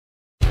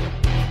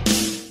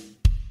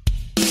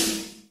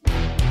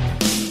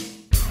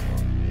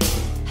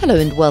Hello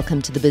and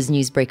welcome to the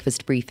BizNews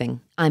Breakfast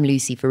Briefing. I'm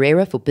Lucy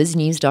Ferreira for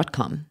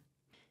BizNews.com.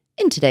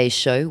 In today's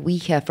show, we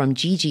hear from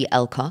GG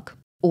Alcock,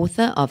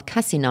 author of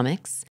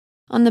Casinomics,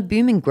 on the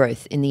booming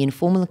growth in the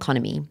informal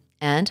economy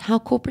and how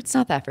corporate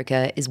South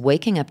Africa is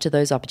waking up to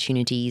those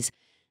opportunities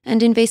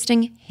and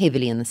investing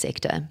heavily in the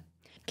sector.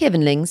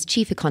 Kevin Lings,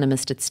 chief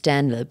economist at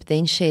Stanlib,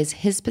 then shares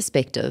his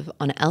perspective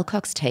on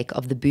Alcock's take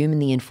of the boom in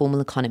the informal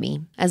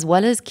economy, as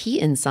well as key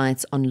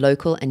insights on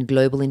local and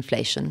global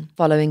inflation,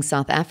 following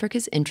South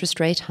Africa's interest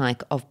rate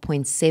hike of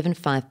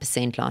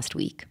 0.75% last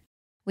week.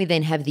 We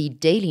then have the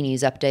daily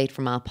news update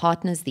from our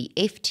partners, the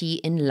FT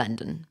in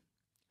London.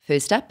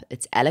 First up,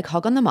 it's Alec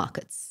Hogg on the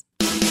markets.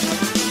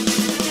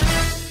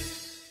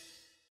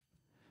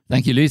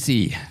 Thank you,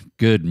 Lucy.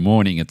 Good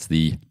morning. It's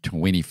the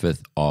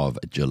 25th of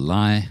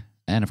July.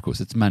 And of course,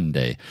 it's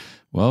Monday.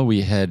 Well,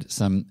 we had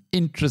some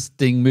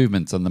interesting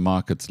movements on the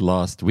markets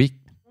last week.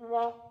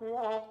 Well,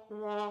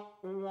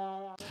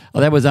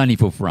 that was only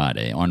for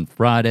Friday. On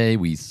Friday,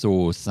 we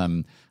saw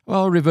some,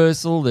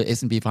 reversal. The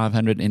S&P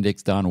 500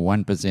 index down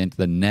 1%.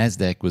 The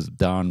NASDAQ was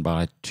down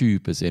by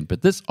 2%.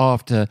 But this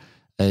after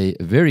a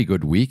very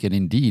good week and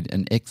indeed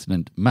an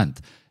excellent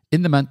month.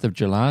 In the month of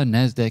July,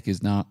 NASDAQ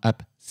is now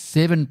up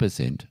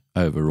 7%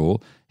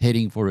 overall,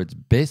 heading for its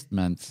best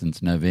month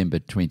since November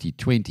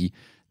 2020.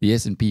 The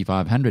S&P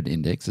 500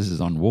 index, this is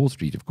on Wall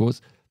Street, of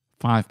course,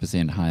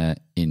 5% higher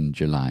in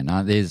July.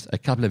 Now, there's a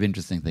couple of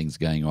interesting things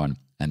going on,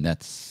 and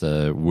that's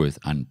worth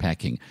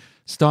unpacking.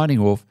 Starting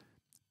off,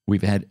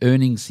 we've had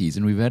earnings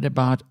season. We've had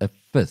about a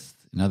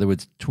fifth, in other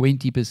words,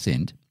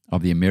 20%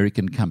 of the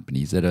American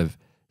companies that have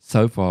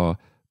so far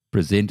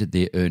presented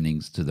their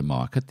earnings to the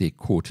market, their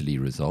quarterly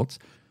results.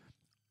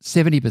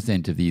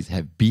 70% of these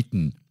have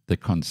beaten the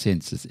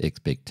consensus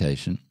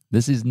expectation.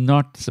 This is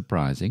not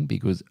surprising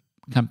because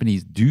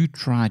companies do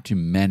try to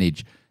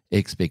manage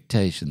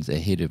expectations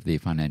ahead of their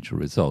financial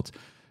results.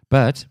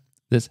 But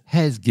this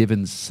has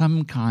given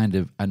some kind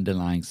of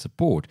underlying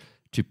support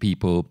to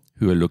people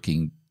who are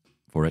looking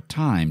for a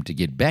time to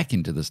get back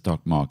into the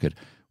stock market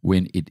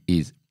when it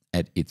is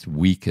at its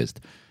weakest.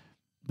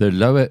 The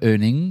lower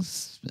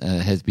earnings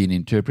has been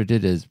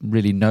interpreted as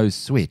really no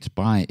sweat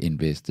by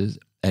investors.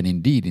 And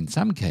indeed, in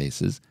some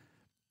cases,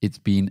 it's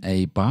been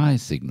a buy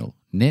signal.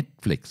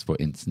 Netflix, for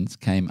instance,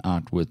 came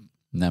out with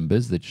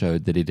numbers that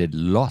showed that it had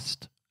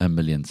lost 1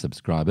 million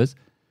subscribers.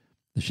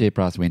 The share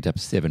price went up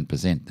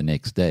 7% the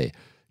next day.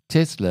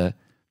 Tesla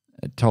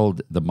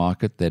told the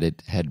market that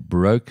it had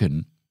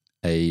broken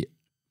a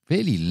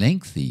fairly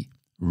lengthy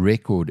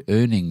record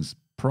earnings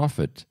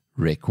profit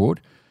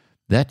record.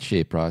 That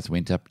share price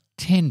went up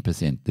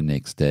 10% the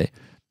next day.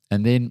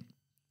 And then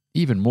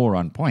even more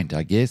on point,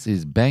 I guess,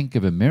 is Bank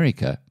of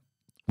America,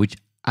 which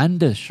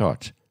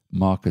undershot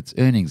markets'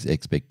 earnings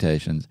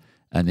expectations,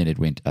 and then it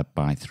went up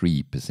by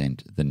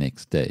 3% the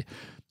next day.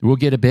 We'll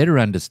get a better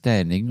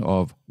understanding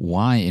of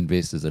why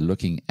investors are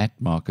looking at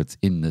markets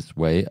in this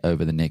way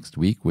over the next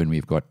week when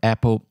we've got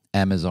Apple,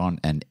 Amazon,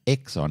 and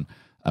Exxon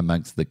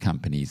amongst the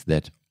companies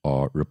that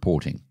are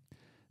reporting.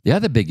 The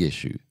other big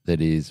issue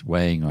that is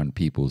weighing on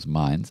people's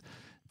minds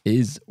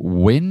is,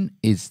 when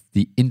is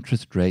the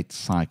interest rate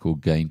cycle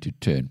going to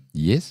turn?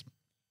 Yes,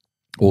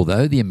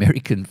 although the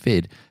American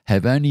Fed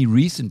have only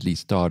recently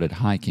started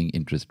hiking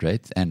interest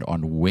rates, and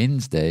on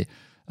Wednesday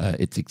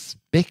it's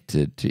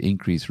expected to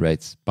increase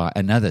rates by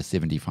another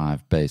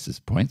 75 basis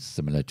points,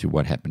 similar to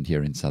what happened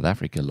here in South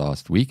Africa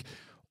last week.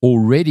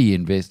 Already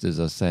investors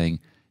are saying,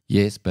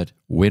 yes, but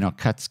when are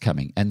cuts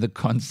coming? And the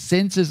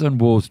consensus on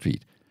Wall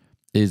Street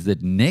is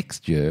that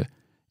next year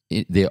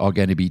there are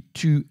going to be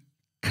 2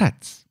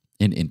 cuts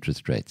in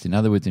interest rates. In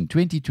other words, in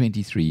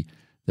 2023,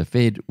 the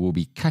Fed will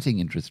be cutting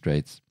interest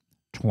rates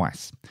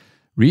twice.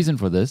 Reason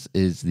for this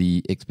is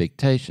the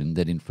expectation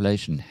that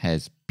inflation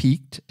has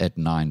peaked at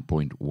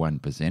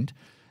 9.1%.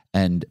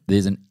 And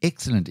there's an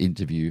excellent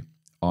interview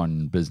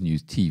on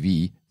BizNews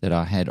TV that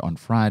I had on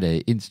Friday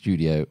in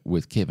studio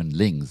with Kevin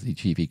Lings, the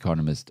chief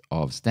economist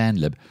of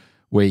Stanlib,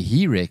 where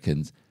he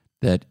reckons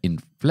that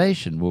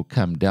inflation will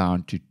come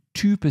down to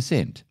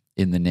 2%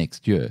 in the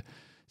next year.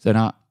 So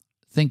now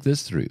think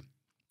this through.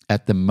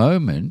 At the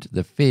moment,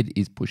 the Fed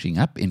is pushing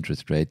up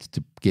interest rates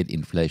to get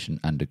inflation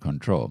under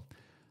control.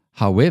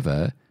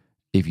 However,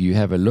 if you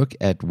have a look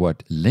at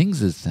what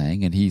Lings is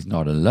saying, and he's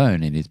not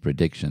alone in his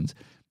predictions,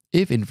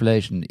 if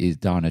inflation is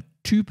down at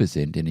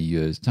 2% in a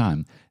year's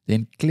time,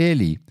 then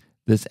clearly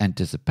this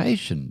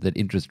anticipation that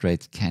interest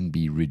rates can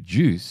be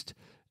reduced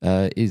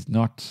is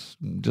not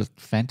just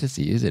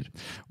fantasy, is it?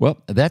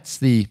 Well, that's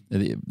the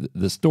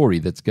story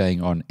that's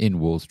going on in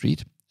Wall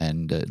Street,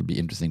 and it'll be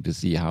interesting to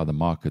see how the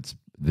markets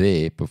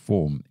there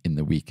perform in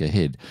the week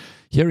ahead.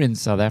 Here in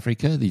South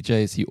Africa, the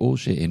JSE All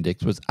Share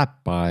Index was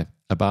up by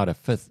about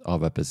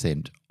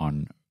 0.5%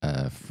 on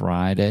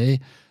Friday.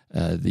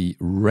 The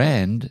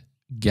Rand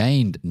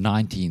gained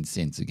 19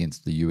 cents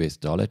against the US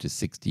dollar to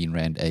 16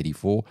 Rand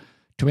 84,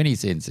 20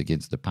 cents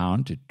against the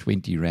pound to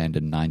 20 Rand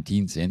and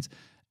 19 cents,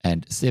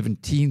 and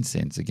 17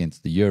 cents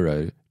against the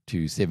euro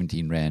to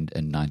 17 Rand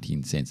and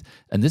 19 cents.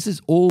 And this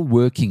is all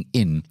working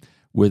in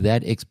with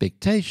that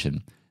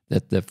expectation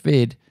that the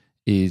Fed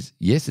is,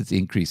 yes, it's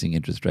increasing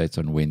interest rates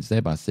on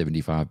Wednesday by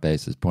 75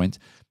 basis points,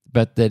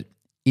 but that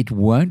it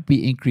won't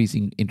be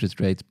increasing interest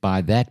rates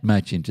by that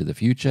much into the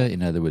future.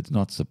 In other words,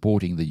 not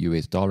supporting the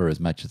US dollar as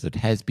much as it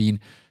has been.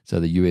 So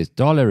the US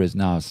dollar is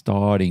now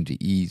starting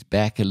to ease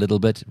back a little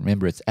bit.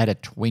 Remember, it's at a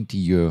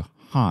 20-year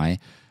high.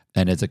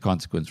 And as a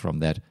consequence from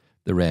that,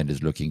 the rand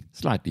is looking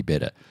slightly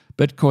better.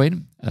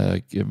 Bitcoin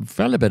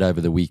fell a bit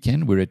over the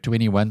weekend. We're at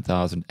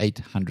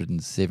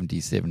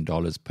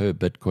 $21,877 per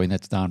Bitcoin.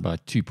 That's down by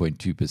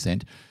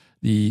 2.2%.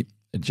 The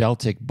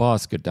Jaltec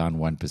basket down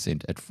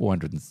 1% at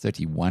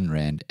 431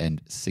 Rand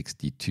and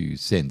 62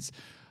 cents.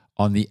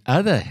 On the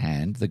other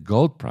hand, the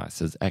gold price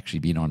has actually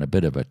been on a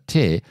bit of a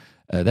tear.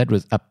 That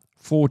was up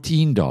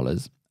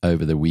 $14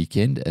 over the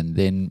weekend, and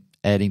then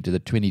adding to the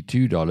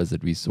 $22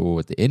 that we saw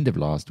at the end of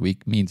last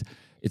week means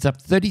it's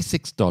up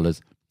 $36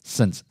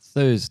 since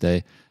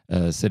Thursday,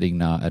 sitting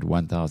now at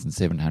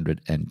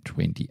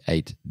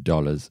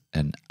 $1,728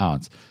 an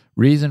ounce.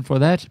 Reason for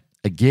that?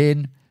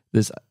 Again,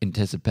 this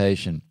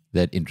anticipation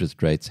that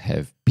interest rates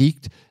have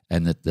peaked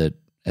and that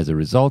as a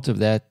result of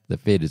that, the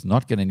Fed is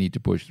not going to need to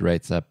push the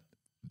rates up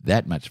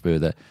that much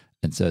further,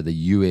 and so the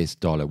US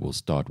dollar will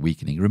start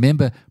weakening.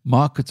 Remember,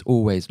 markets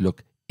always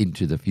look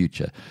into the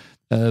future.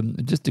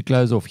 Just to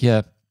close off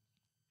here,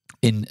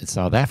 in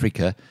South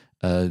Africa,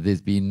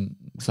 there's been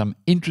some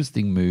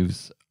interesting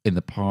moves in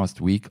the past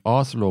week.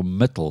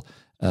 ArcelorMittal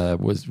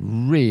was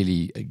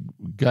really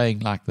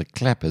going like the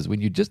clappers.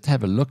 When you just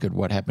have a look at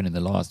what happened in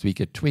the last week,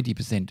 a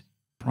 20%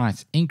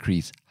 price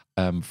increase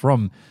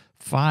from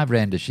 5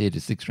 Rand a share to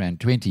 6 Rand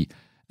 20.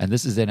 And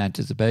this is in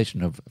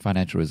anticipation of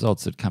financial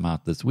results that come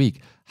out this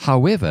week.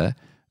 However,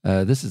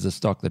 this is a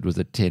stock that was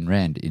at 10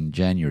 Rand in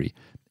January.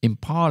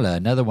 Impala,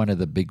 another one of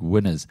the big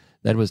winners,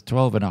 that was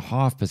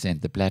 12.5%,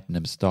 the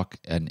platinum stock,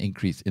 an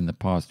increase in the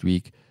past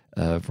week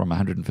from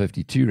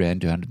 152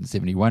 Rand to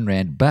 171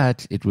 Rand,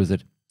 but it was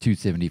at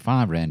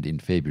 275 Rand in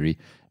February.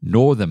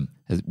 Northam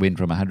went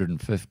from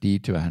 150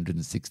 to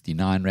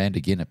 169 Rand,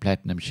 again a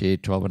platinum share,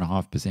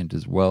 12.5%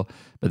 as well,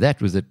 but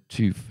that was at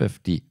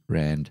 250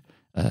 Rand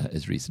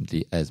as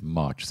recently as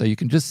March. So you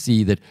can just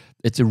see that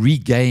it's a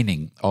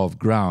regaining of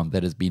ground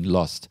that has been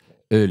lost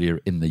earlier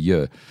in the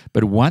year.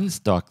 But one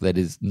stock that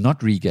is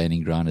not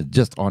regaining ground, is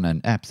just on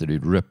an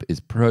absolute rip, is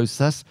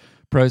Prosus.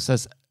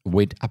 Prosus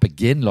went up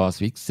again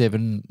last week,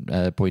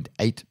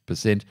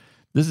 7.8%.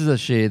 This is a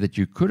share that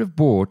you could have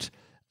bought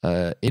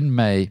in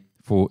May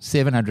for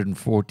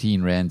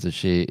 714 Rands a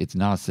share. It's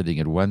now sitting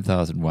at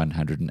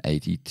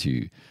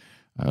 1,182.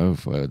 Oh,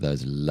 for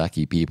those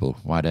lucky people.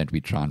 Why don't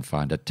we try and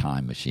find a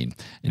time machine?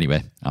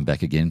 Anyway, I'm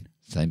back again.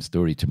 Same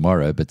story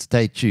tomorrow, but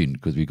stay tuned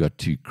because we've got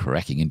 2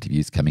 cracking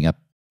interviews coming up.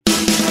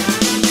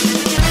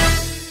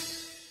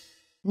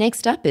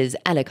 Next up is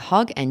Alec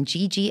Hogg and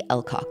GG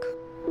Alcock.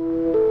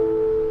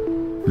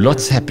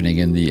 Lots happening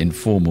in the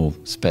informal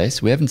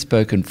space. We haven't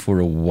spoken for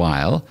a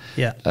while.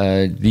 Yeah.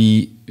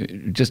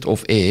 Just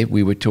off air,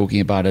 we were talking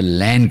about a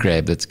land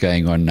grab that's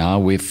going on now,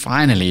 where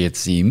finally, it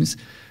seems,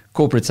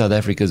 corporate South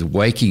Africa is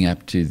waking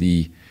up to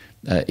the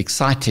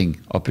exciting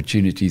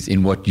opportunities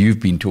in what you've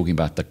been talking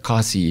about, the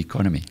Kasi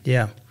economy.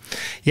 Yeah.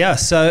 Yeah,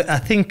 so I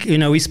think,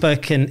 we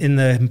spoke in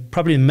the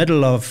probably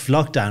middle of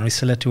lockdown. We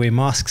still had to wear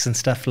masks and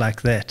stuff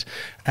like that.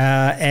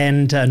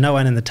 And no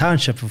one in the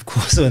township, of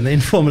course, or in the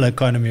informal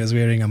economy was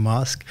wearing a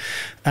mask.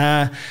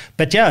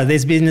 But yeah,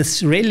 there's been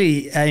this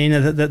really,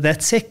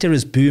 that sector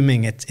is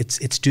booming.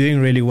 It's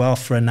doing really well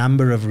for a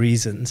number of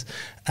reasons.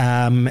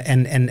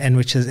 And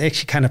which has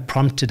actually kind of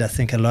prompted, I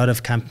think, a lot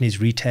of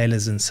companies,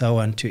 retailers and so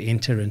on to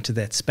enter into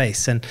that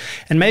space. And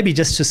maybe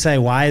just to say,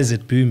 why is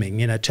it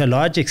booming? To a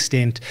large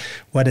extent,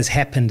 what has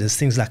happened is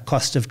things like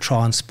cost of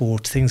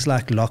transport, things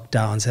like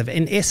lockdowns have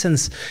in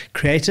essence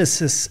created a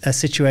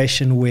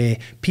situation where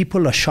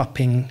people are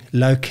shopping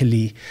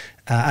locally.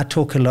 I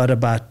talk a lot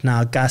about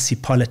now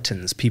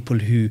Gasipolitans, people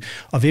who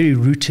are very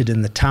rooted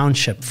in the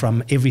township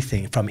from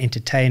everything, from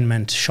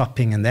entertainment,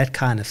 shopping and that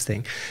kind of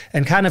thing.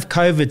 And kind of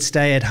COVID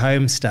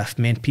stay-at-home stuff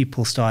meant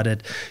people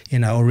started,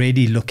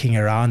 already looking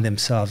around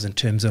themselves in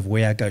terms of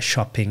where I go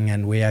shopping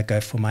and where I go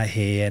for my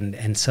hair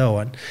and so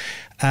on.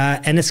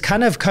 And it's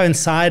kind of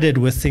coincided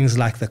with things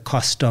like the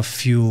cost of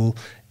fuel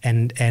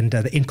and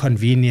the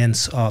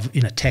inconvenience of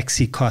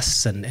taxi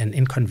costs and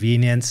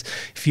inconvenience.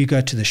 If you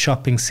go to the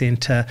shopping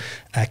center,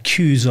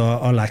 queues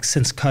are like,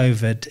 since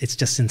COVID, it's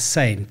just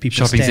insane.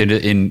 People shopping center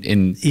in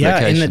in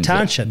the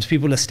townships,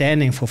 people are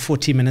standing for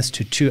 40 minutes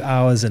to 2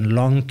 hours in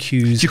long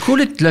queues. Do you call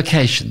it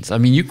locations? I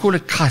mean, you call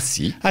it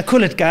Kasi. I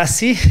call it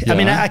Kasi. Yeah. I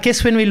mean, I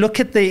guess when we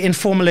look at the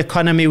informal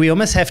economy, we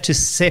almost have to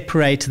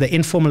separate the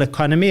informal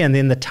economy and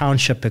then the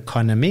township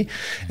economy.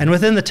 And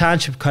within the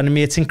township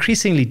economy, it's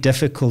increasingly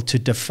difficult to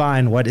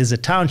define what is a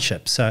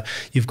township. So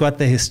you've got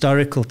the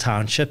historical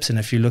townships, and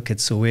if you look at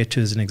Soweto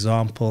as an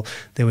example,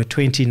 there were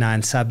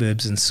 29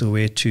 suburbs in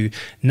Soweto.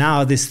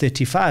 Now there's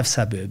 35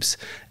 suburbs.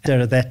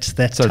 So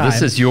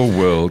this is your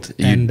world.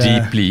 You're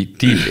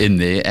deep in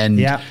there,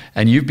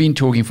 and you've been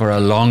talking for a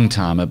long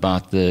time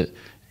about the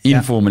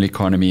informal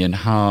economy and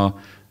how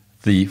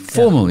the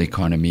formal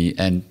economy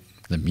and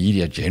the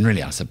media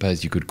generally, I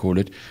suppose you could call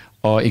it,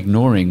 are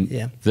ignoring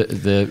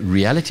the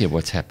reality of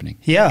what's happening.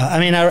 Yeah, I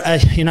mean,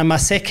 my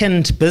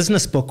second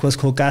business book was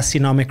called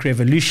Gastronomic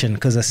Revolution,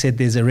 because I said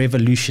there's a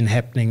revolution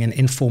happening in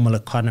informal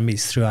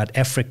economies throughout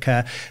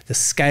Africa. The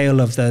scale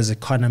of those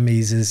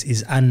economies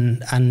is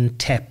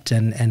untapped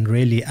and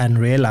really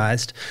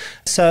unrealized.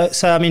 So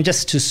I mean,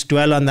 just to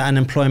dwell on the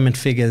unemployment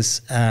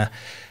figures,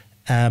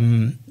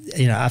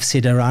 I've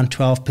said around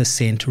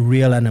 12%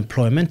 real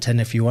unemployment.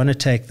 And if you want to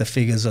take the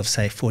figures of,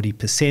 say,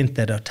 40%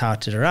 that are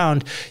touted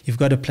around, you've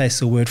got to place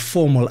the word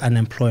formal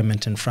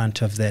unemployment in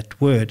front of that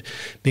word,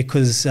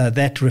 because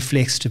that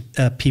reflects to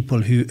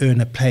people who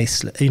earn a pay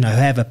slip, who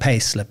have a pay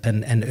slip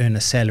and earn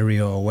a salary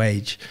or a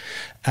wage.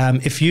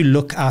 If you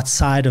look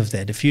outside of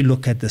that, if you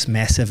look at this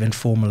massive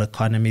informal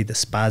economy, the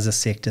spaza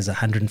sector is a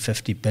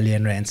 150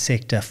 billion rand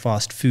sector,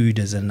 fast food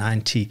is a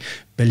 90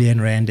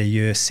 billion rand a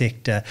year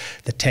sector,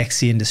 the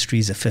taxi industry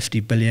is a 50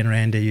 billion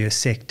rand a year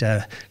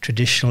sector,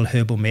 traditional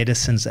herbal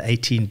medicines a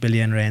 18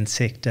 billion rand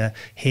sector,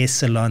 hair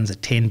salons a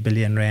 10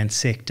 billion rand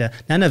sector.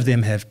 None of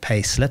them have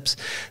pay slips.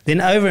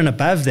 Then over and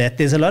above that,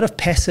 there's a lot of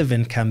passive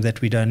income that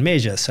we don't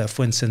measure. So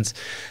for instance,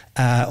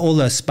 all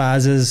those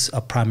spazas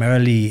are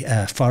primarily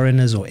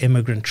foreigners or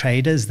immigrant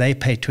traders. They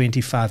pay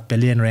 25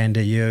 billion rand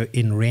a year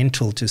in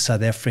rental to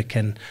South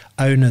African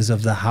owners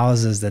of the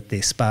houses that their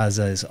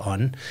spaza is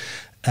on.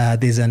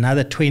 There's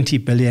another 20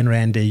 billion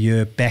rand a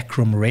year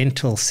backroom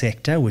rental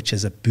sector, which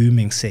is a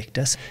booming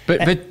sector.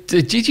 But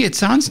Gigi, it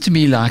sounds to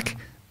me like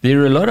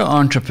there are a lot of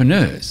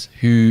entrepreneurs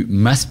who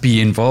must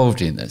be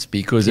involved in this,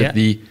 because of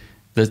the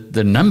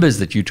numbers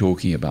that you're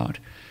talking about.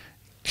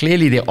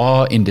 Clearly there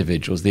are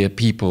individuals, there are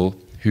people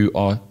who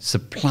are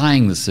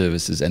supplying the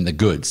services and the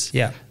goods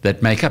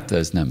that make up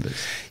those numbers.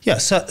 Yeah,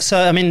 so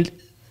I mean,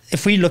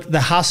 if we look at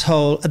the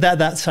household,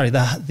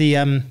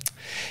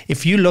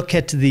 if you look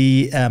at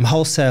the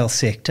wholesale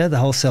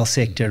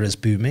sector is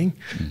booming.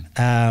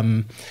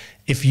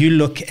 If you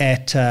look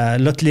at,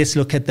 let's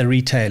look at the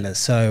retailers.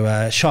 So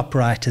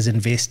ShopRite is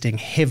investing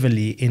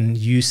heavily in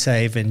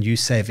USave and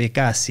USave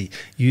Egasi.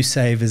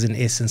 USave is in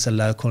essence a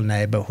local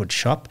neighborhood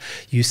shop.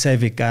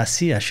 USave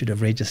Egasi, I should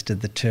have registered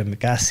the term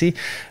Egasi,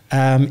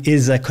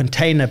 is a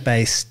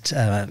container-based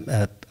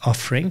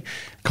offering.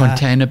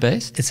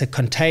 Container-based? It's a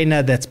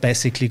container that's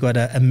basically got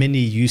a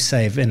mini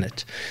USave in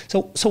it.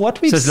 So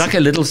it's like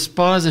a little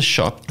spaza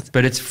shop,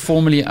 but it's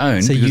formally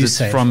owned because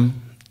it's from...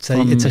 So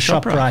it's a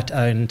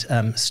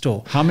ShopRite-owned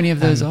store. How many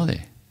of those are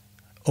there?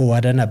 Oh, I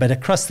don't know. But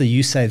across the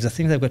USaves, I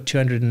think they've got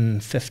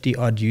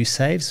 250-odd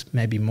USaves,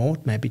 maybe more,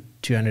 maybe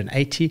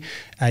 280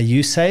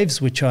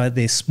 USaves, which are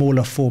their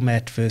smaller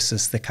format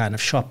versus the kind of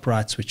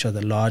ShopRites, which are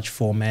the large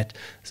format,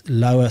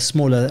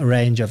 smaller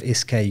range of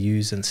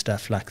SKUs and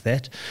stuff like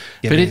that.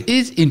 But it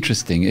is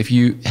interesting. If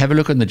you have a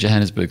look on the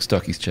Johannesburg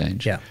Stock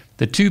Exchange,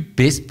 the two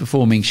best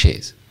performing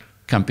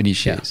company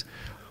shares,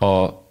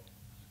 are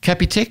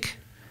Capitec,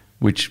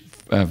 which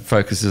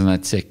focuses on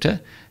that sector,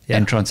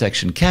 and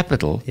Transaction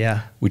Capital,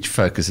 which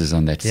focuses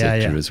on that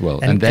sector as well.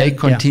 And they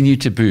continue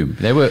to boom.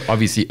 They were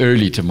obviously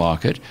early to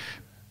market,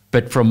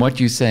 but from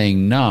what you're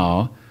saying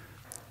now,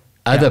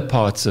 other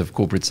parts of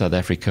corporate South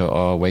Africa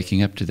are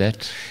waking up to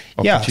that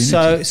opportunity.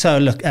 Yeah, so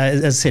look,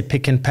 as I said,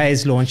 Pick n Pay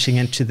is launching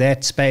into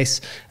that space.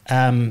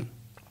 I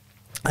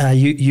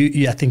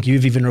think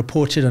you've even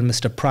reported on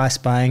Mr. Price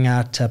buying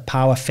out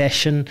Power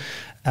Fashion.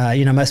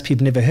 Most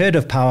people never heard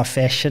of Power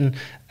Fashion.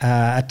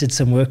 I did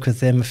some work with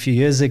them a few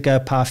years ago.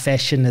 Power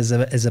Fashion is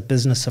a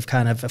business of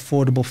kind of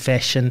affordable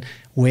fashion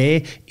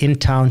wear in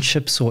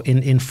townships or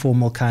in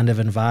informal kind of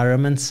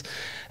environments.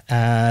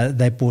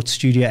 They bought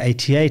Studio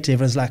 88.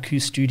 Everyone's like,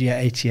 who's Studio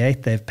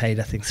 88? They've paid,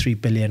 I think, 3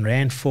 billion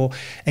rand for.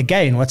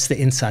 Again, what's the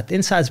insight? The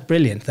insight's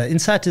brilliant. The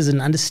insight is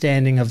an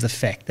understanding of the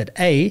fact that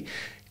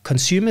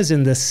consumers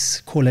in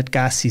this, call it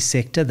Gasi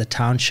sector, the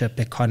township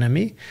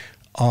economy,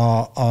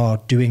 are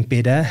doing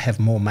better, have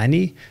more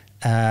money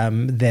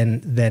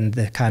than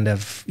the kind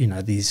of,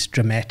 these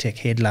dramatic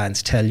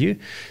headlines tell you.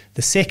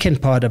 The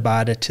second part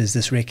about it is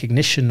this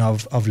recognition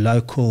of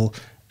local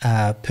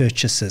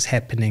purchases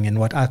happening in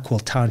what I call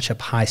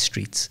township high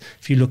streets.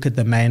 If you look at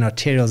the main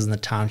arterials in the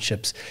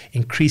townships,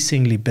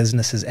 increasingly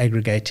businesses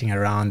aggregating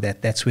around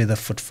that. That's where the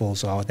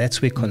footfalls are.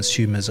 That's where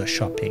consumers are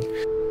shopping.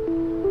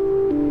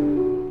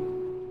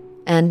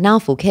 And now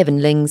for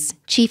Kevin Lings,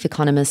 Chief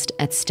Economist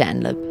at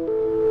Stanlib.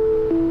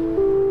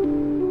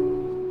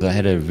 I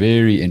had a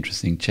very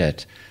interesting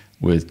chat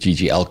with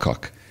GG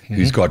Alcock,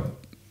 who's got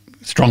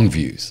strong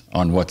views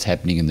on what's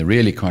happening in the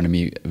real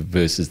economy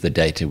versus the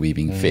data we're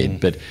being fed.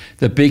 But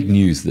the big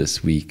news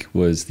this week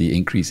was the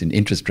increase in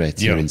interest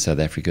rates here in South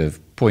Africa of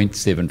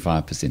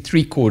 0.75%,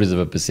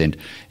 0.75%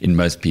 in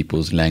most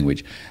people's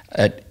language.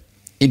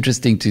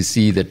 Interesting to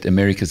see that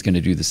America's going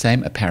to do the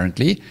same,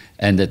 apparently,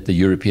 and that the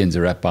Europeans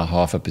are up by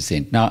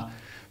 0.5%. Now,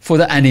 for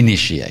the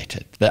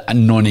uninitiated, the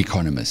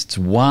non-economists,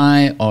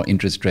 why are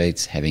interest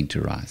rates having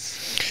to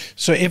rise?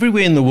 So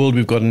everywhere in the world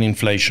we've got an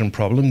inflation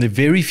problem. There are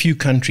very few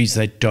countries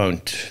that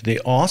don't. There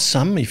are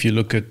some. If you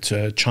look at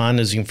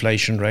China's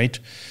inflation rate,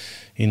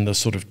 in the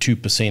sort of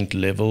 2%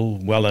 level,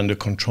 well under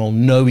control,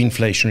 no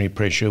inflationary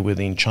pressure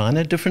within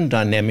China, different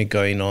dynamic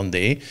going on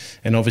there.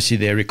 And obviously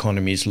their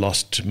economy has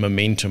lost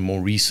momentum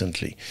more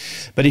recently.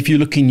 But if you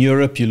look in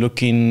Europe, you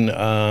look in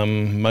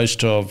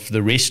most of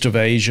the rest of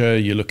Asia,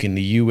 you look in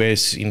the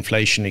US,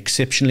 inflation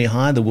exceptionally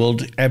high. The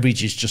world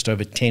average is just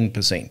over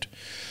 10%.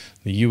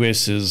 The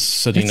US is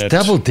sitting It's at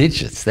double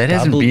digits. That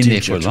hasn't been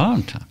there for a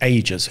long time.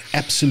 Ages,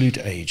 absolute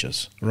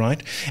ages,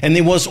 right? And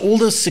there was all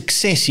this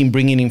success in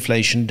bringing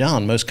inflation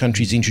down. Most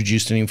countries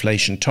introduced an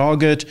inflation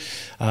target.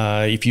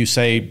 If you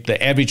say the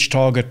average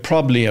target,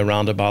 probably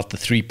around about the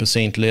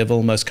 3%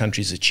 level, most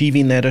countries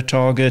achieving that a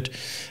target.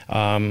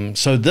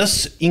 So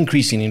this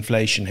increase in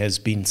inflation has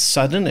been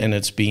sudden, and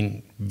it's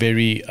been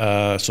very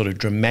sort of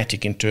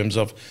dramatic in terms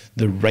of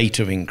the rate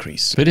of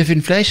increase. But if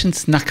inflation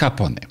snuck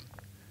up on them,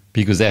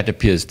 because that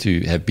appears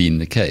to have been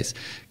the case,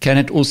 can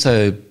it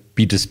also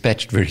be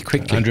dispatched very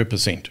quickly?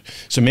 100%.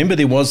 So remember,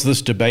 there was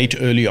this debate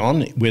early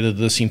on whether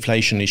this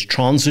inflation is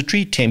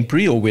transitory,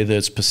 temporary, or whether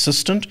it's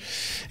persistent.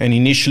 And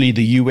initially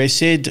the US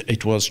said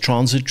it was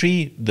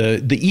transitory. The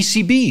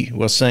ECB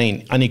was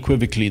saying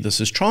unequivocally this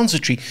is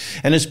transitory.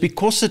 And it's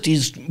because it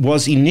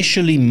was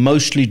initially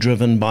mostly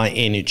driven by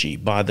energy,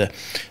 by the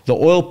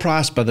oil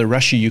price, by the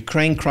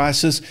Russia-Ukraine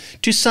crisis,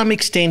 to some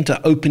extent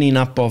the opening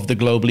up of the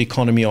global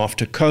economy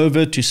after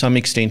COVID, to some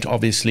extent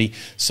obviously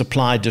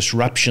supply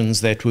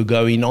disruptions that were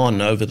going on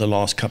over the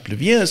last couple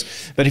of years.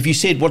 But if you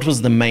said what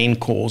was the main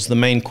cause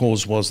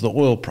was the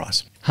oil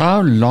price.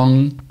 How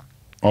long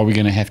are we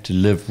going to have to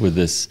live with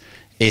this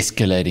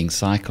escalating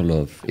cycle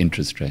of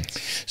interest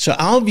rates? So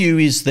our view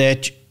is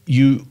that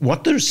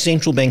what the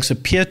central banks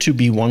appear to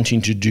be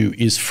wanting to do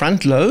is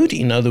front load,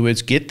 in other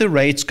words, get the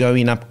rates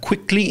going up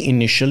quickly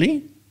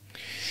initially,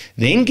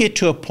 then get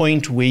to a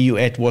point where you're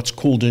at what's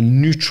called a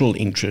neutral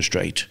interest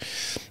rate.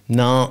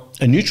 Now,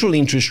 a neutral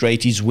interest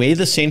rate is where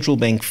the central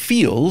bank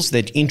feels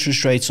that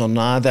interest rates are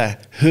neither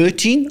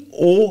hurting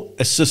or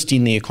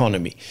assisting the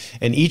economy.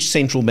 And each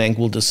central bank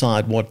will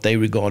decide what they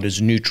regard as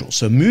neutral.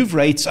 So move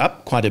rates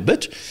up quite a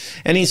bit.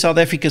 And in South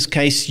Africa's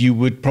case, you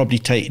would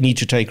probably need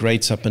to take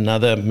rates up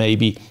another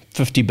maybe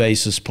 50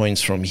 basis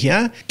points from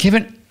here.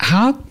 Kevin,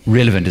 how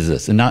relevant is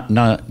this? And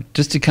now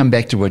just to come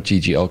back to what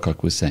GG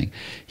Alcock was saying,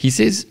 he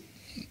says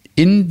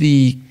in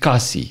the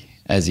Kasi,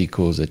 as he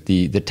calls it,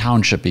 the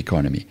township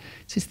economy,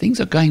 says things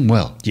are going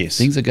well. Yes.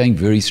 Things are going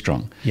very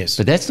strong. Yes.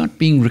 But that's not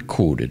being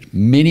recorded.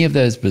 Many of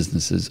those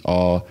businesses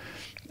are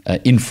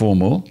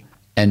informal,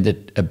 and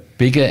that a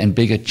bigger and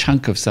bigger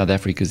chunk of South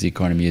Africa's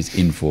economy is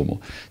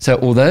informal. So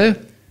although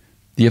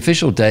the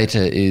official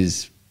data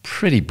is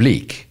pretty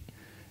bleak,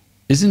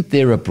 isn't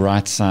there a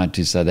bright side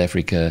to South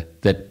Africa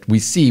that we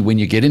see when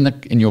you get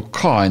in your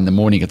car in the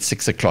morning at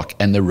 6 o'clock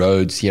and the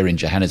roads here in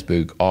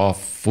Johannesburg are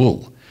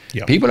full?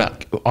 Yeah. People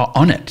are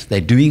on it.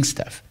 They're doing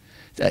stuff.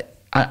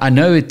 I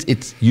know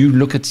it's you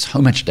look at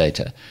so much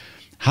data.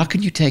 How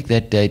can you take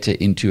that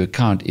data into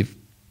account if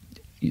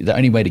the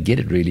only way to get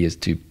it really is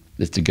to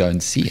go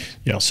and see it?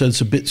 Yeah, so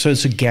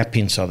it's a gap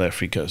in South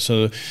Africa.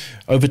 So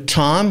over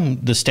time,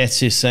 the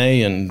Stats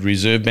SA and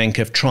Reserve Bank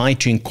have tried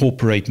to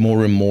incorporate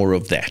more and more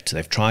of that.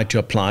 They've tried to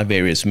apply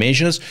various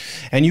measures,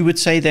 and you would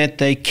say that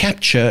they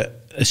capture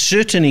a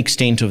certain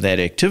extent of that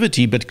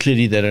activity, but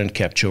clearly they don't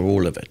capture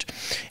all of it.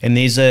 And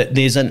there's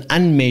an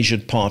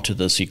unmeasured part of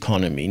this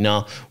economy.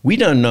 Now, we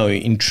don't know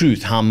in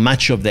truth how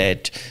much of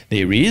that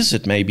there is.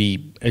 It may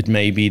be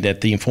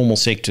that the informal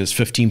sector is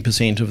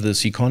 15% of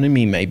this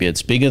economy. Maybe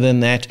it's bigger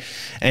than that.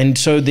 And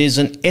so there's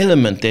an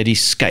element that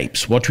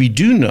escapes. What we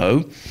do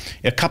know,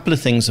 a couple of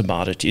things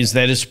about it, is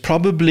that it's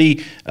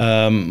probably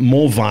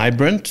more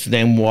vibrant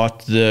than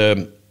what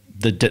the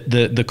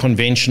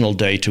conventional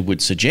data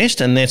would suggest,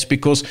 and that's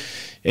because,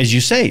 as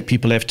you say,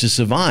 people have to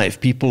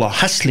survive. People are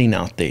hustling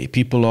out there.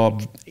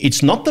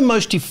 It's not the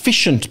most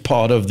efficient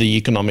part of the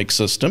economic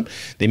system.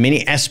 There are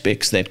many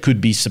aspects that could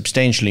be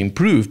substantially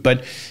improved,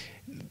 but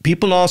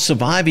people are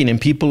surviving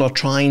and people are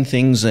trying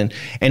things, and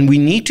we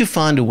need to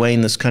find a way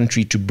in this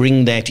country to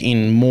bring that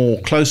in more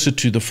closer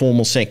to the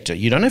formal sector.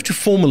 You don't have to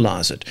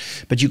formalize it,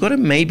 but you've got to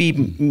maybe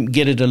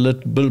get it a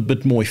little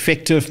bit more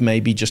effective,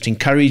 maybe just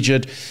encourage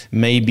it,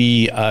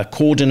 maybe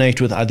coordinate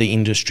with other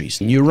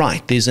industries. And you're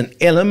right, there's an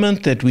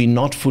element that we're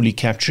not fully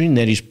capturing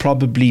that is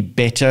probably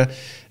better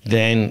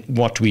than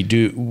what we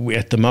do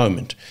at the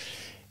moment.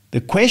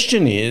 The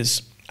question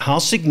is, how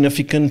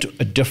significant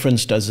a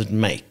difference does it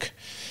make?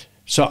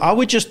 So I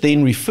would just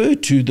then refer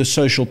to the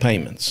social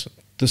payments.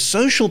 The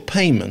social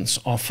payments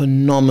are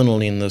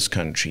phenomenal in this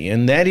country,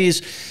 and that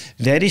is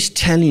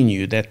telling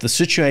you that the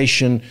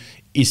situation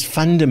is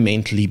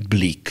fundamentally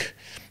bleak.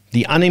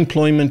 The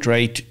unemployment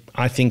rate,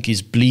 I think,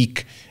 is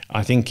bleak.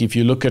 I think if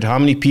you look at how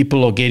many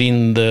people are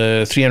getting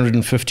the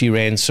 350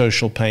 Rand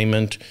social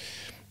payment,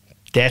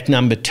 that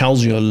number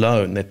tells you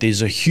alone that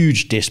there's a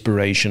huge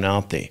desperation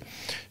out there.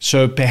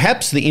 So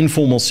perhaps the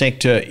informal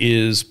sector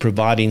is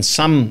providing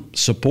some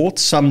support,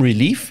 some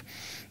relief,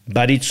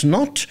 but it's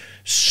not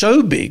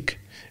so big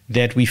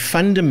that we're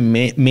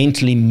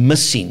fundamentally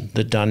missing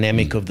the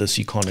dynamic of this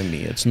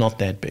economy. It's not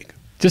that big.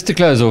 Just to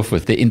close off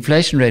with, the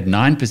inflation rate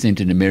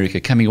 9% in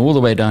America coming all the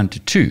way down to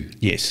 2%.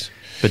 Yes.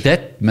 But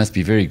that must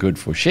be very good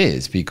for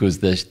shares because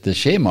the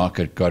share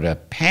market got a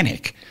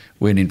panic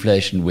when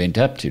inflation went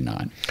up to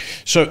 9%.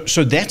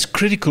 So that's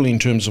critical in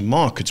terms of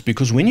markets,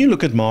 because when you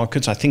look at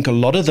markets, I think a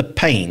lot of the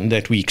pain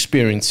that we're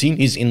experiencing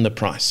is in the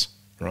price,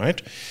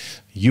 right?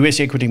 US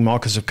equity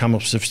markets have come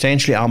up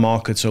substantially. Our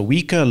markets are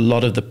weaker. A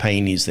lot of the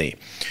pain is there.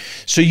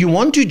 So you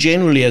want to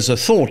generally, as a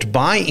thought,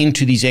 buy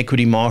into these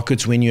equity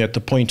markets when you're at the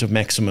point of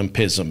maximum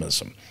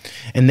pessimism.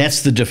 And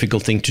that's the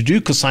difficult thing to do,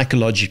 because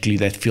psychologically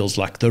that feels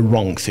like the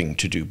wrong thing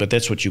to do. But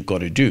that's what you've got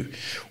to do.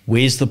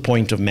 Where's the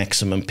point of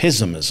maximum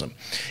pessimism?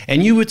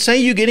 And you would say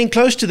you're getting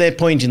close to that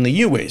point in the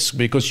US,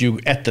 because you're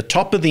at the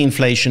top of the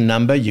inflation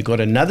number. You've got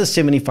another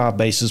 75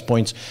 basis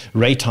points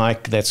rate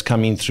hike that's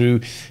coming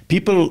through.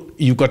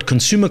 You've got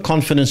consumer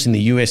confidence in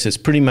the US is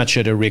pretty much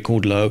at a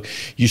record low.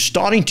 You're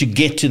starting to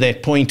get to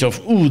that point of,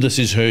 ooh, this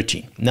is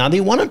hurting. Now,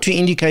 there are one or two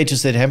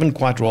indicators that haven't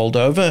quite rolled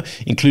over,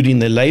 including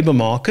the labor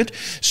market.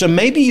 So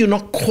maybe you're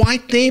not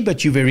quite there,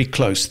 but you're very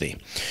close there.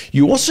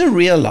 You also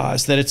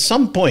realize that at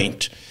some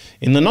point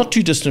in the not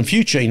too distant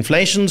future,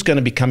 inflation is going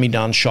to be coming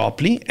down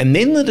sharply. And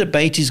then the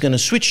debate is going to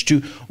switch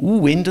to,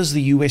 when does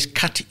the US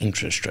cut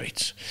interest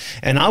rates?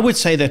 And I would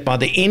say that by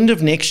the end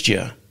of next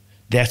year,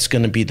 that's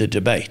going to be the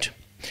debate.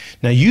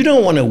 Now, you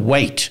don't want to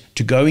wait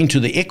to go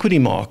into the equity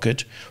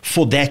market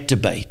for that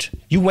debate.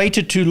 You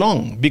waited too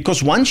long,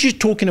 because once you're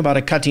talking about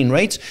a cut in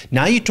rates,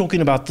 now you're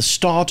talking about the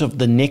start of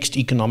the next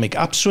economic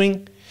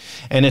upswing.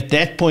 And at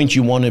that point,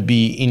 you want to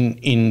be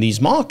in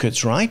these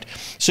markets, right?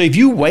 So if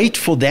you wait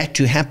for that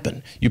to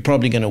happen, you're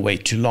probably going to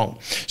wait too long.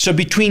 So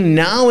between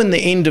now and the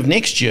end of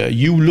next year,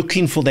 you're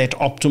looking for that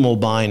optimal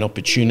buying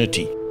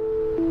opportunity.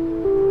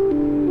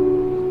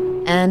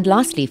 And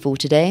lastly for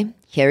today,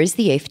 here is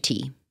the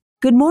FT.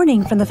 Good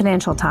morning from the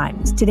Financial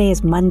Times. Today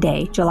is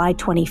Monday, July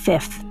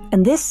 25th,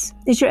 and this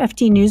is your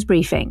FT News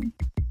Briefing.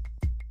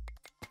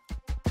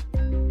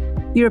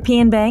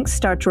 European banks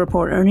start to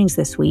report earnings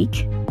this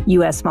week.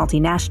 U.S.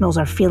 multinationals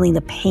are feeling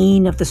the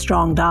pain of the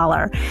strong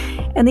dollar.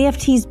 And the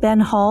FT's Ben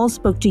Hall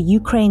spoke to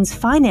Ukraine's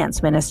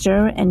finance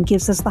minister and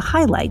gives us the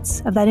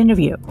highlights of that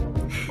interview.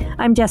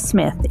 I'm Jess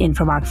Smith, in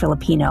for Mark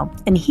Filipino,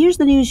 and here's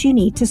the news you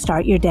need to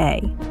start your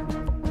day.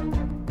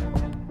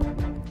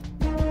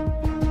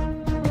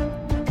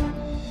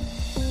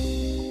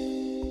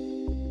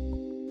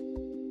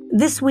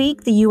 This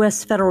week, the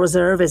U.S. Federal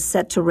Reserve is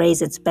set to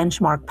raise its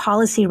benchmark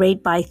policy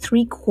rate by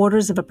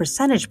 0.75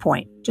 percentage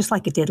point, just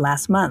like it did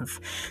last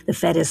month. The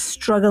Fed is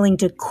struggling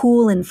to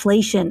cool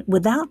inflation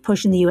without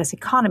pushing the U.S.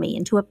 economy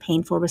into a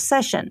painful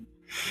recession.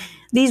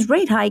 These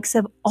rate hikes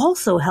have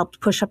also helped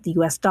push up the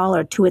U.S.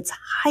 dollar to its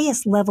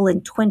highest level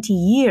in 20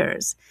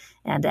 years.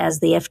 And as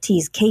the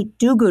FT's Kate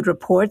Duguid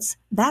reports,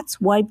 that's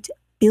wiped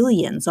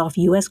billions off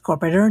U.S.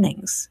 corporate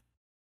earnings.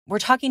 We're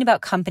talking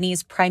about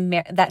companies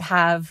that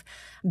have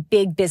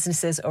big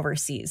businesses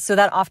overseas. So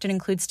that often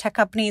includes tech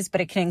companies, but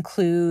it can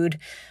include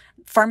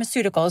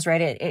pharmaceuticals,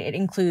 right? It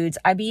includes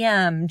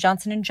IBM,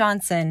 Johnson &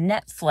 Johnson,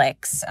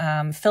 Netflix,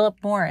 Philip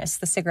Morris,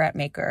 the cigarette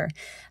maker.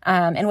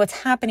 And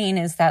what's happening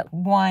is that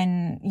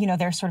one,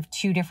 there's sort of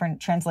two different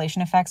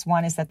translation effects.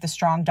 One is that the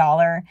strong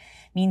dollar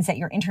means that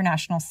your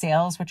international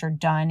sales, which are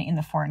done in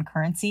the foreign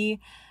currency,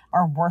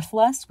 are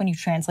worthless when you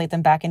translate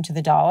them back into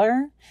the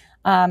dollar.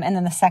 And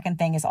then the second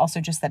thing is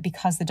also just that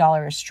because the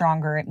dollar is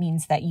stronger, it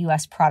means that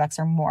U.S. products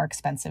are more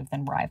expensive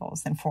than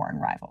foreign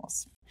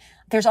rivals.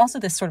 There's also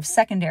this sort of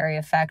secondary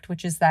effect,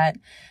 which is that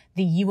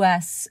the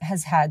U.S.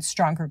 has had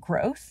stronger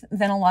growth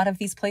than a lot of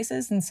these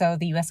places. And so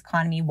the U.S.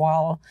 economy,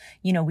 while,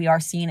 we are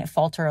seeing it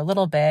falter a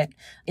little bit,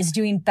 is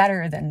doing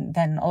better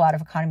than a lot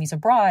of economies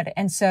abroad.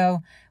 And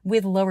so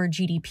with lower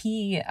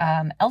GDP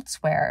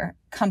elsewhere,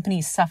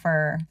 companies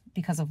suffer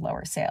because of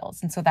lower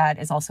sales. And so that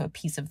is also a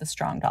piece of the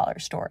strong dollar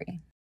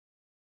story.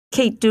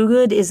 Kate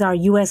Duguid is our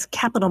U.S.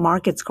 capital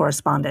markets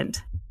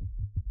correspondent.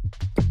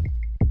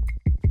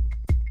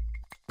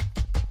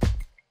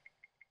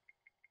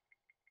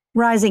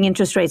 Rising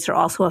interest rates are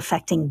also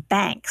affecting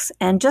banks,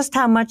 and just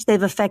how much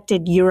they've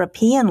affected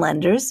European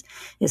lenders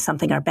is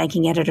something our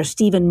banking editor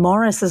Stephen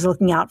Morris is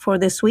looking out for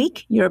this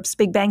week. Europe's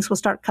big banks will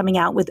start coming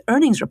out with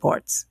earnings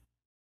reports.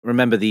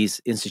 Remember,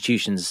 these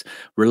institutions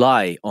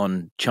rely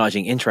on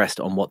charging interest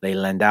on what they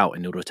lend out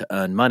in order to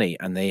earn money,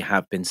 and they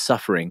have been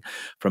suffering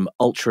from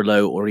ultra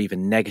low or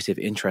even negative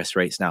interest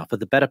rates now for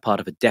the better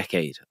part of a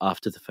decade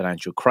after the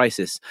financial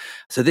crisis.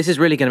 So this is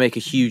really going to make a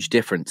huge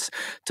difference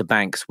to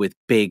banks with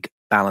big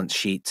balance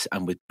sheets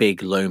and with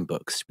big loan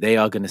books. They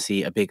are going to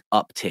see a big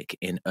uptick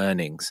in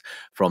earnings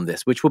from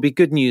this, which will be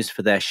good news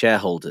for their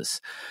shareholders.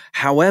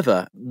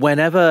 However,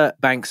 whenever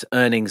banks'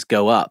 earnings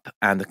go up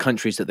and the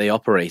countries that they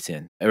operate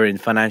in are in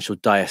financial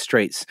dire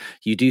straits,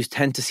 you do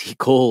tend to see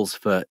calls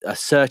for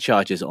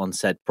surcharges on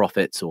said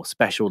profits or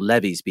special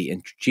levies be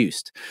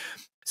introduced.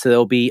 So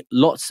there'll be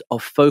lots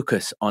of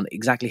focus on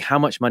exactly how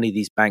much money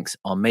these banks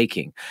are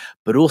making,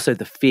 but also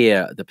the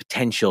fear, the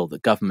potential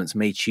that governments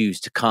may choose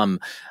to come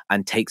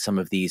and take some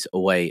of these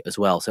away as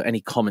well. So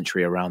any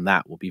commentary around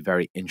that will be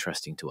very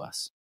interesting to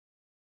us.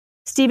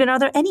 Stephen, are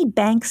there any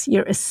banks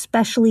you're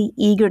especially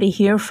eager to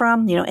hear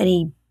from?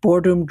 Any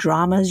boardroom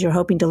dramas you're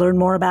hoping to learn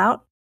more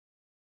about?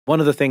 One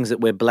of the things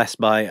that we're blessed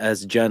by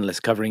as journalists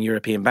covering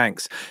European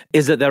banks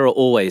is that there are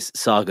always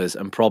sagas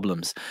and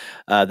problems.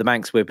 The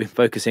banks we've been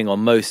focusing on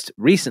most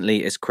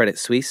recently is Credit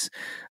Suisse.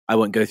 I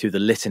won't go through the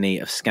litany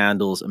of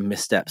scandals and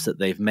missteps that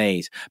they've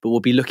made, but we'll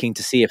be looking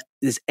to see if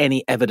there's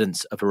any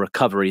evidence of a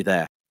recovery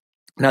there.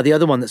 Now, the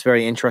other one that's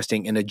very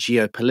interesting in a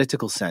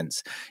geopolitical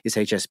sense is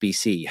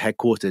HSBC,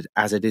 headquartered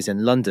as it is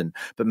in London,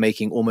 but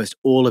making almost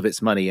all of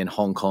its money in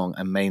Hong Kong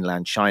and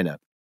mainland China.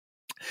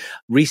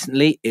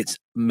 Recently, its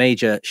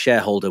major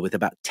shareholder with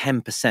about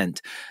 10%,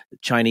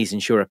 Chinese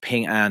insurer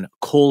Ping An,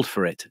 called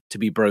for it to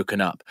be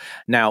broken up.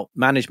 Now,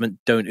 management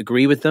don't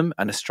agree with them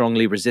and are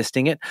strongly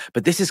resisting it,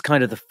 but this is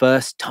kind of the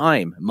first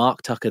time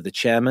Mark Tucker, the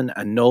chairman,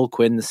 and Noel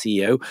Quinn, the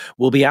CEO,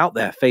 will be out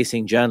there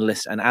facing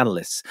journalists and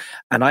analysts.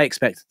 And I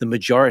expect the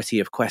majority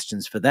of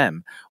questions for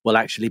them will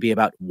actually be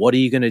about what are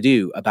you going to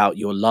do about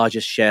your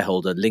largest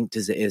shareholder, linked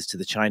as it is to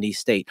the Chinese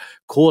state,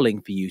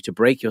 calling for you to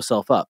break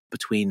yourself up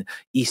between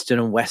Eastern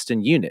and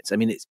Western units. I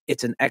mean,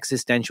 it's an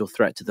existential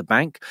threat to the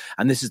bank.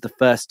 And this is the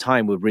first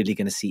time we're really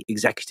going to see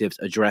executives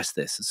address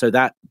this. So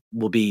that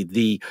will be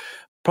the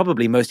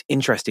probably most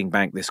interesting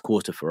bank this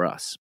quarter for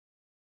us.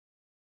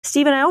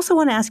 Stephen, I also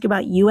want to ask you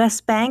about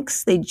U.S.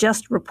 banks. They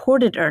just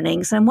reported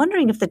earnings. I'm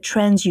wondering if the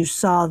trends you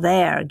saw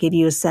there give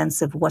you a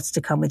sense of what's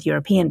to come with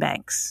European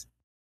banks.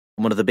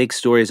 One of the big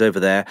stories over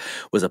there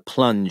was a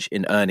plunge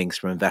in earnings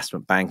from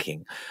investment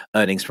banking.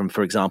 Earnings from,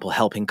 for example,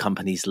 helping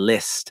companies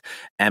list,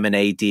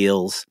 M&A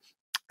deals.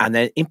 And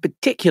then in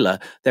particular,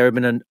 there have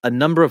been a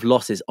number of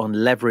losses on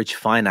leverage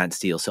finance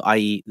deals, so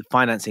i.e. the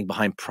financing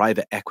behind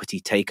private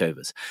equity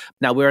takeovers.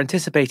 Now, we're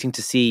anticipating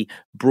to see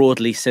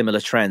broadly similar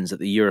trends at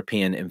the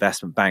European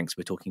investment banks.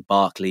 We're talking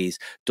Barclays,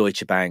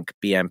 Deutsche Bank,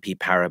 BNP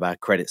Paribas,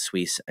 Credit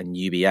Suisse, and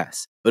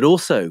UBS. But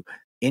also,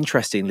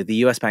 interestingly, the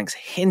US banks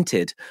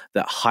hinted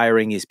that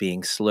hiring is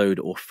being slowed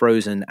or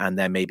frozen and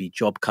there may be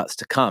job cuts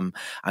to come.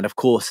 And of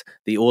course,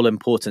 the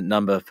all-important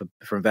number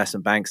for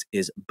investment banks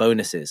is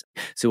bonuses.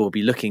 So we'll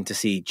be looking to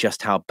see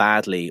just how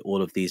badly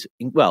all of these,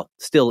 well,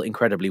 still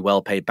incredibly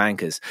well-paid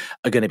bankers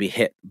are going to be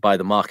hit by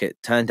the market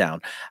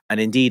turndown. And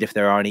indeed, if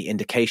there are any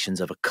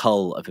indications of a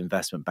cull of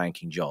investment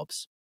banking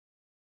jobs.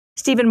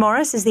 Stephen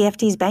Morris is the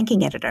FT's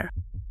banking editor.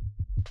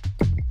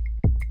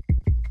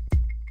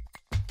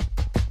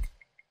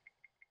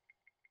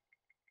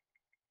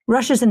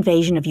 Russia's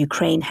invasion of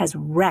Ukraine has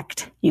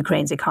wrecked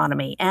Ukraine's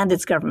economy and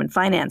its government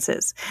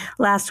finances.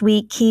 Last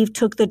week, Kyiv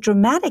took the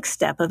dramatic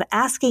step of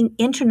asking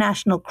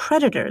international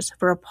creditors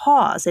for a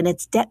pause in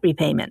its debt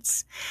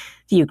repayments.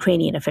 The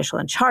Ukrainian official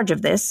in charge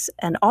of this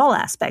and all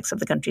aspects of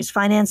the country's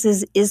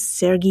finances is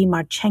Sergei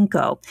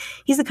Marchenko.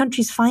 He's the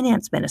country's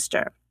finance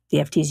minister. The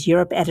FT's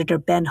Europe editor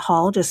Ben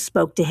Hall just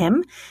spoke to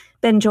him.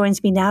 Ben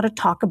joins me now to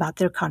talk about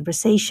their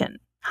conversation.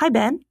 Hi,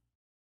 Ben.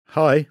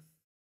 Hi.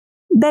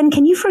 Ben,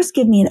 can you first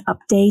give me an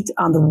update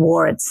on the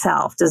war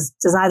itself? Does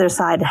either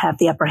side have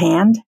the upper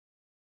hand?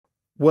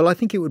 Well, I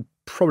think it would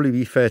probably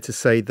be fair to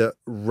say that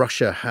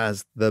Russia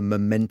has the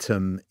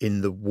momentum in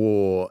the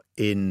war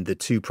in the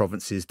two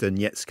provinces,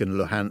 Donetsk and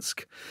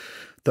Luhansk,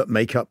 that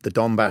make up the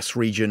Donbass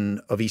region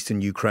of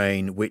eastern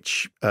Ukraine,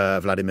 which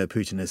Vladimir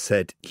Putin has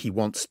said he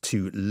wants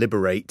to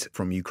liberate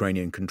from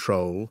Ukrainian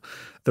control.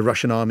 The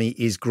Russian army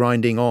is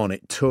grinding on.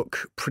 It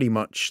took pretty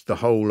much the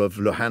whole of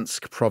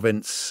Luhansk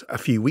province a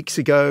few weeks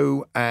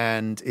ago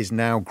and is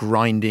now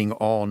grinding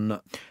on,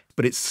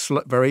 but it's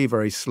very,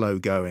 very slow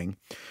going.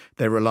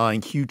 They're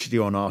relying hugely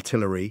on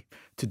artillery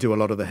to do a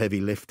lot of the heavy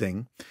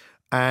lifting.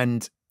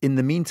 And in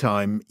the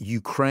meantime,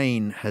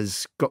 Ukraine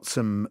has got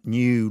some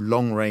new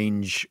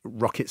long-range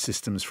rocket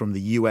systems from the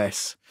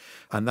US,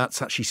 and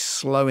that's actually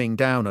slowing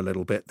down a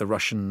little bit the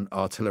Russian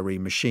artillery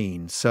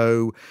machine.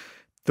 So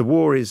the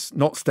war is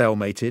not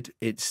stalemated.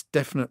 It's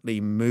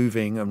definitely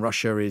moving, and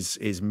Russia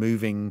is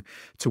moving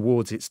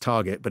towards its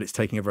target, but it's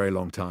taking a very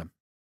long time.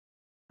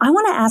 I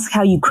want to ask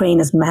how Ukraine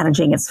is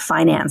managing its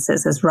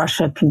finances as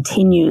Russia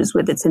continues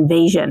with its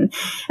invasion.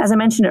 As I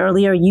mentioned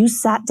earlier, you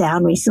sat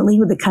down recently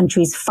with the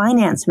country's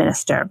finance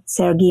minister,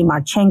 Sergei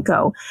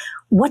Marchenko.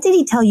 What did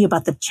he tell you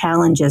about the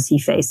challenges he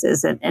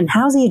faces and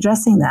how is he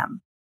addressing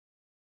them?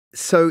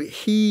 So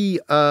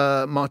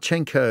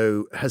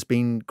Marchenko has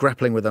been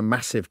grappling with a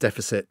massive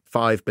deficit,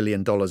 $5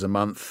 billion a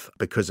month,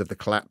 because of the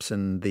collapse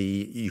in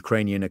the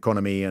Ukrainian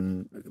economy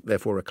and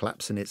therefore a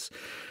collapse in its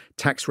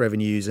tax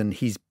revenues. And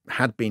he's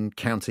had been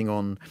counting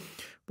on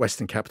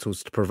Western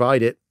capitals to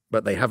provide it,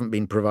 but they haven't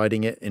been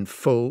providing it in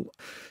full.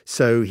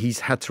 So he's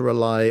had to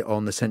rely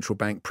on the central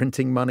bank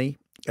printing money.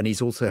 And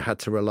he's also had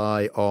to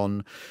rely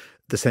on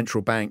the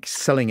central bank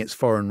selling its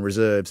foreign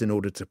reserves in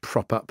order to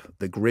prop up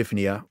the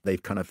hryvnia.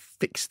 They've kind of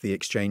fixed the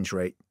exchange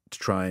rate to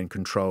try and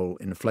control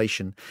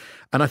inflation.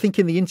 And I think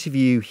in the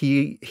interview,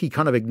 he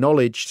kind of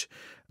acknowledged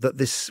that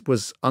this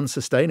was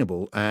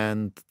unsustainable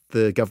and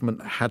the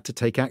government had to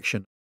take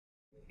action.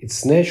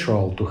 It's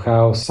natural to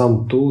have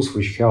some tools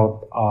which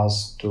help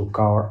us to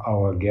cover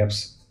our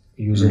gaps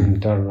using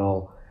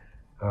internal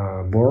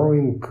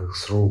borrowing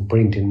through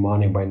printing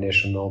money by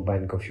National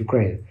Bank of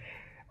Ukraine.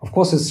 Of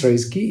course, it's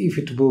risky if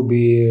it will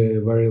be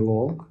very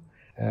long.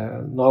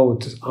 Now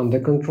it's under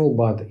control,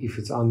 but if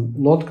it's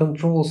not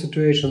control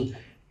situation,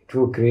 it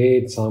will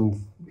create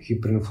some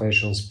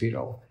hyperinflation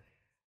spiral.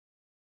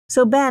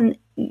 So Ben,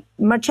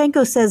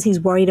 Marchenko says he's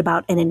worried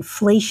about an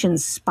inflation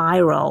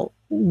spiral.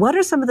 What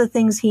are some of the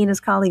things he and his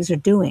colleagues are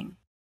doing?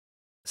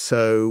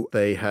 So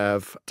they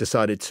have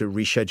decided to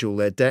reschedule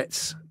their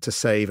debts to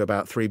save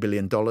about $3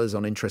 billion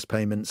on interest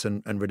payments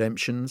and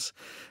redemptions.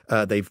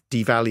 They've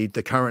devalued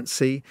the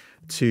currency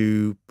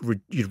to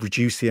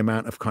reduce the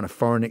amount of kind of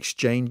foreign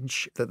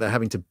exchange that they're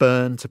having to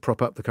burn to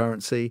prop up the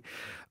currency.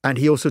 And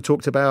he also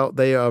talked about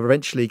they are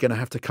eventually going to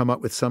have to come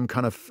up with some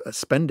kind of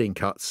spending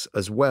cuts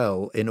as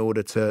well in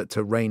order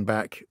to rein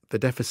back the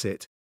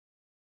deficit.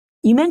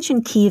 You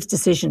mentioned Kyiv's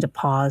decision to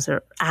pause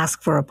or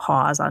ask for a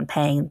pause on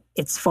paying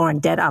its foreign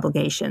debt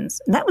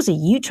obligations. And that was a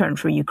U-turn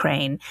for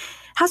Ukraine.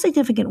 How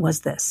significant was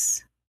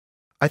this?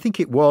 I think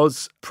it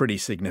was pretty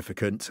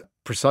significant,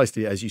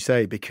 precisely as you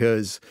say,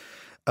 because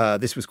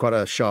this was quite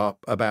a sharp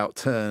about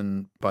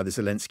turn by the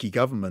Zelensky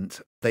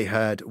government. They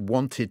had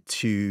wanted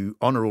to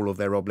honour all of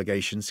their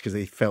obligations because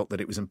they felt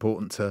that it was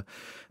important to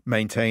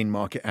maintain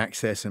market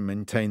access and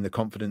maintain the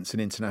confidence in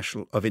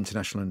international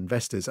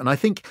investors. And I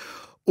think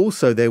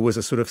also there was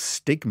a sort of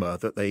stigma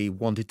that they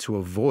wanted to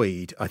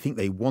avoid. I think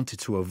they wanted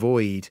to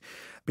avoid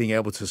being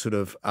able to sort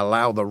of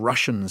allow the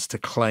Russians to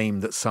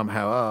claim that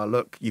somehow,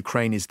 look,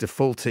 Ukraine is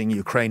defaulting,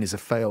 Ukraine is a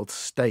failed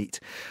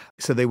state.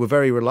 So they were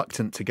very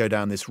reluctant to go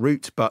down this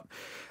route, but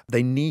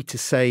they need to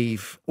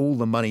save all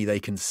the money they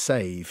can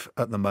save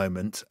at the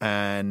moment.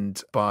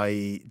 And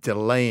by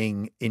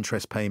delaying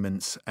interest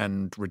payments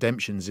and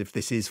redemptions, if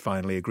this is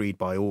finally agreed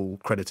by all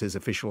creditors,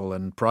 official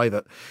and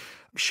private,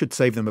 should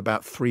save them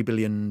about $3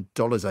 billion,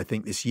 I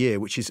think, this year,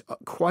 which is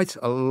quite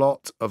a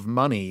lot of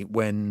money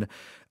when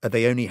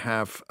they only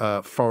have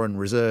foreign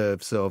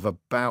reserves of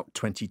about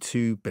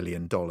 $22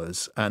 billion.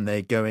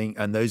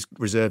 And those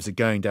reserves are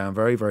going down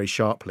very, very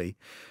sharply.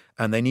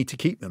 And they need to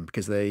keep them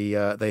because they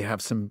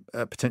have some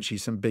potentially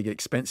some big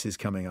expenses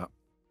coming up.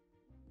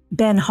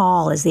 Ben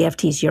Hall is the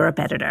FT's Europe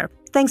editor.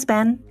 Thanks,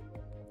 Ben.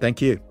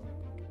 Thank you.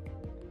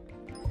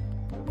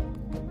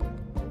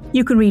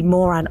 You can read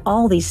more on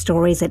all these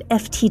stories at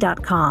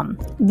ft.com.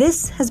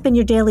 This has been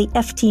your daily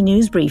FT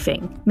News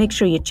Briefing. Make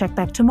sure you check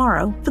back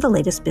tomorrow for the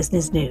latest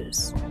business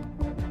news.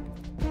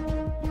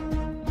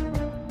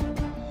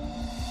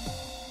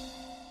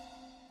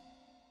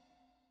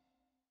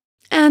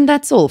 And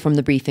that's all from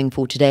the briefing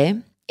for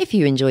today. If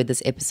you enjoyed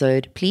this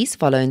episode, please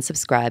follow and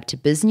subscribe to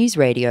BizNews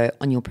Radio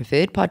on your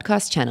preferred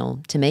podcast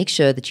channel to make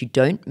sure that you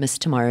don't miss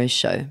tomorrow's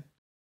show.